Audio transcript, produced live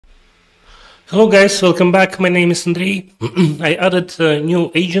Hello guys, welcome back. My name is Andrei. I added a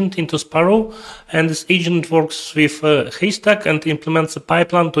new agent into Sparrow, and this agent works with Haystack and implements a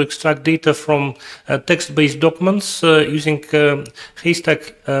pipeline to extract data from text-based documents using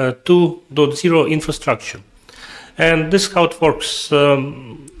Haystack 2.0 infrastructure. And this is how it works.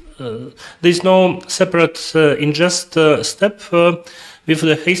 There's no separate ingest step. With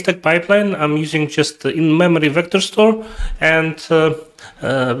the Haystack pipeline, I'm using just in-memory vector store, and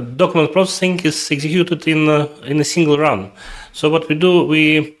document processing is executed in a single run. So what we do,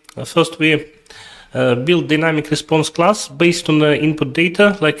 we build dynamic response class based on the input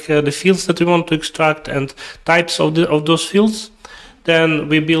data, like the fields that we want to extract and types of those fields. Then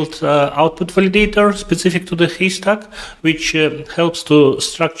we build output validator specific to the Haystack, which helps to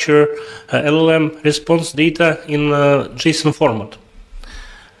structure LLM response data in JSON format.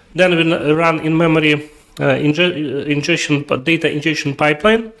 Then we run in-memory data ingestion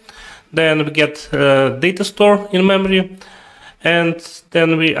pipeline. Then we get data store in memory, and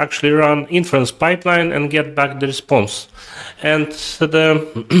then we actually run inference pipeline and get back the response. And the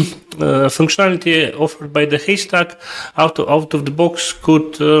functionality offered by the Haystack out of the box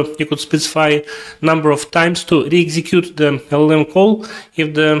you could specify number of times to re-execute the LLM call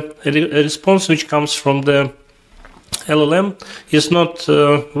if the response which comes from the LLM is not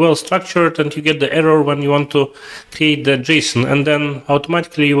well structured, and you get the error when you want to create the JSON, and then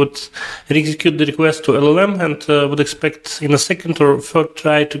automatically you would re-execute the request to LLM and would expect in a second or third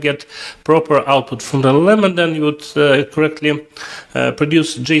try to get proper output from the LLM, and then you would correctly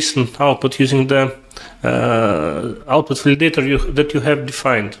produce JSON output using the output validator that you have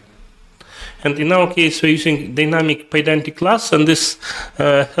defined. And in our case, we're using dynamic pydantic class, and this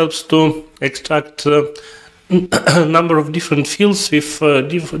helps to extract a number of different fields with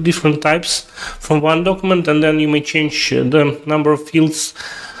different types from one document, and then you may change the number of fields,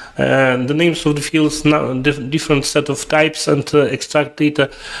 the names of the fields, different set of types, and extract data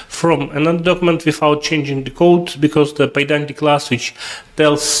from another document without changing the code, because the pydantic class, which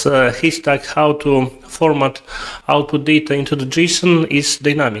tells Haystack how to format output data into the JSON, is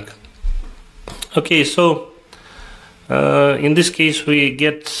dynamic. Okay, so in this case we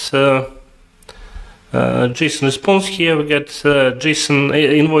get JSON response. Here we get JSON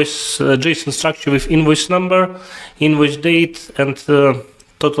invoice JSON structure with invoice number, invoice date, and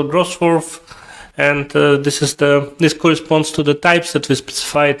total gross worth. And this corresponds to the types that we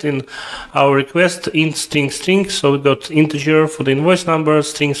specified in our request: int, string, string. So we got integer for the invoice number,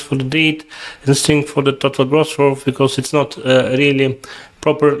 strings for the date, and string for the total gross worth, because it's not really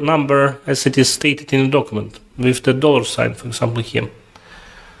proper number as it is stated in the document with the $sign, for example, here.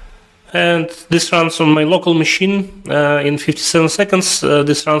 And this runs on my local machine in 57 seconds.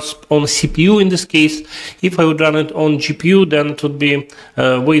 This runs on CPU in this case. If I would run it on GPU, then it would be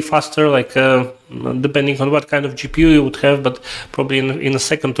way faster, like depending on what kind of GPU you would have, but probably in a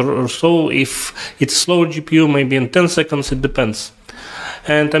second or so. If it's slower GPU, maybe in 10 seconds, it depends.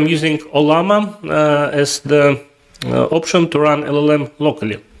 And I'm using Ollama as the option to run LLM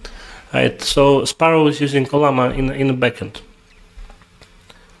locally. Right, so Sparrow is using Ollama in the backend.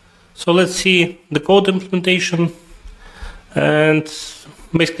 So let's see the code implementation, and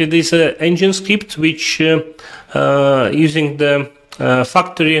basically this is an engine script which using the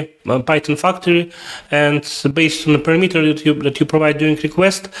factory, Python factory, and based on the parameter that you provide during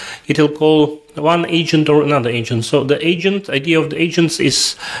request, it will call one agent or another agent. So the idea of the agents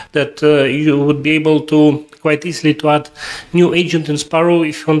is that you would be able to quite easily to add new agent in Sparrow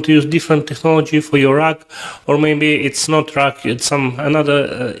if you want to use different technology for your RAG, or maybe it's not RAG, it's some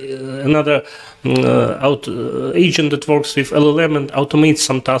another agent that works with LLM and automates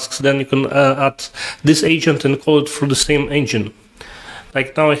some tasks. Then you can add this agent and call it through the same engine.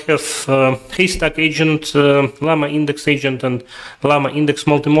 Like now I have Haystack agent, Llama index agent, and Llama index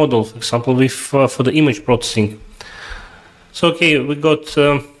multimodal, for example, with for the image processing. So okay, we got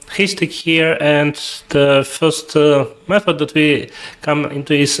Haystack here, and the first method that we come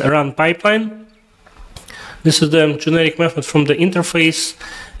into is run pipeline. This is the generic method from the interface,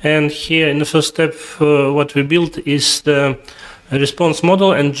 and here in the first step what we built is the response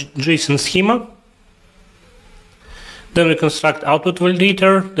model and JSON schema. Then we construct output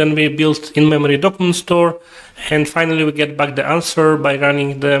validator, then we build in-memory document store, and finally we get back the answer by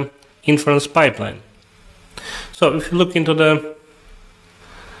running the inference pipeline. So if you look into the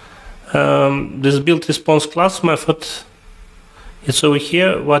this build response class method, it's over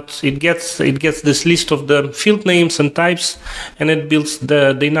here. What it gets this list of the field names and types, and it builds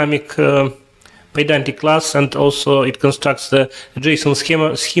the dynamic pydantic class, and also it constructs the JSON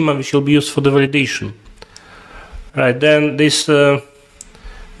schema which will be used for the validation. Right, then this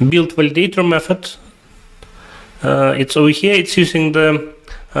build validator method. It's over here. It's using the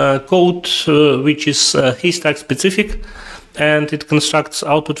code which is Haystack specific, and it constructs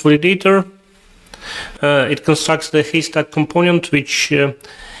output validator. It constructs the Haystack component, which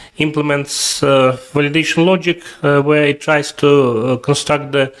implements validation logic, where it tries to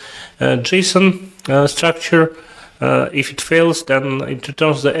construct the JSON structure. If it fails, then it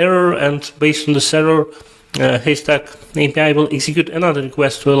returns the error, and based on this error, Haystack API will execute another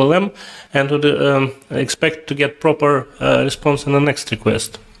request to LLM and would expect to get proper response in the next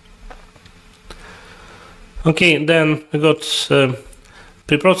request. Okay, then we got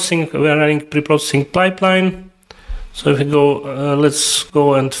pre-processing. We are running pre-processing pipeline. So if we go, let's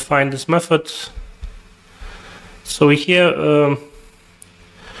go and find this method. So here,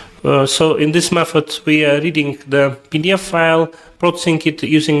 so in this method, we are reading the PDF file, processing it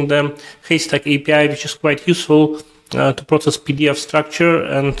using the Haystack API, which is quite useful to process PDF structure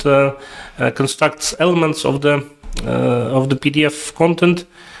and constructs elements of the PDF content.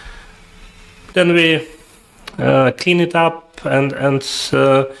 Then we clean it up and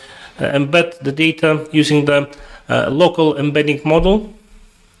embed the data using the local embedding model.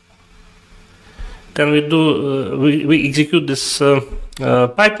 Then we execute this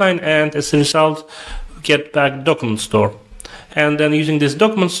pipeline, and as a result, we get back document store. And then using this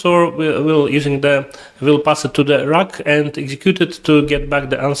document store, we'll pass it to the rack and execute it to get back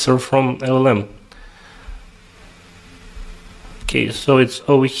the answer from LLM. Okay, so it's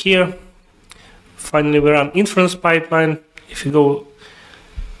over here. Finally, we run inference pipeline. If you go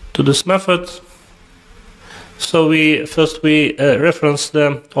to this method, so we reference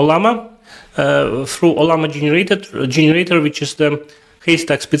the Ollama through Ollama generator, which is the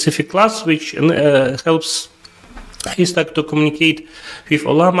Haystack specific class, which helps Haystack to communicate with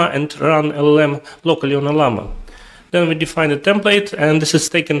Ollama and run LLM locally on Ollama. Then we define a template, and this is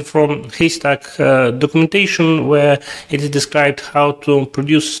taken from Haystack documentation, where it is described how to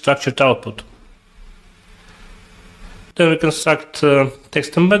produce structured output. Then we construct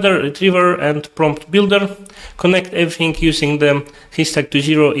text embedder, retriever, and prompt builder, connect everything using the Haystack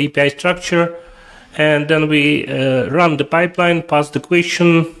 2.0 API structure, and then we run the pipeline, pass the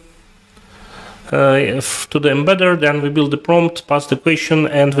question to the embedder, then we build the prompt, pass the question,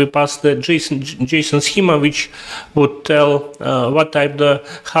 and we pass the JSON schema, which would tell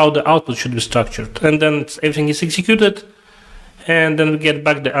how the output should be structured. And then everything is executed, and then we get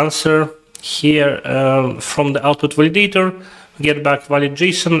back the answer here from the output validator. We get back valid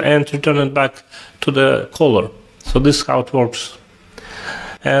JSON and return it back to the caller. So this is how it works.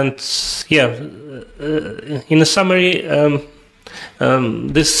 And yeah, in a summary,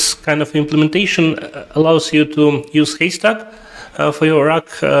 this kind of implementation allows you to use Haystack for your rack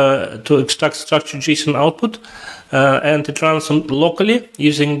to extract structured JSON output, and it runs locally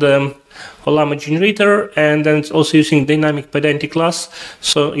using the Ollama generator, and then it's also using dynamic identity class,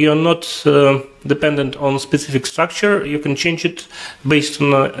 so you're not dependent on specific structure. You can change it based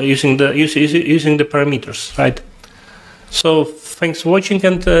on using the parameters, right? So thanks for watching,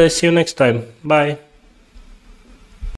 and see you next time. Bye.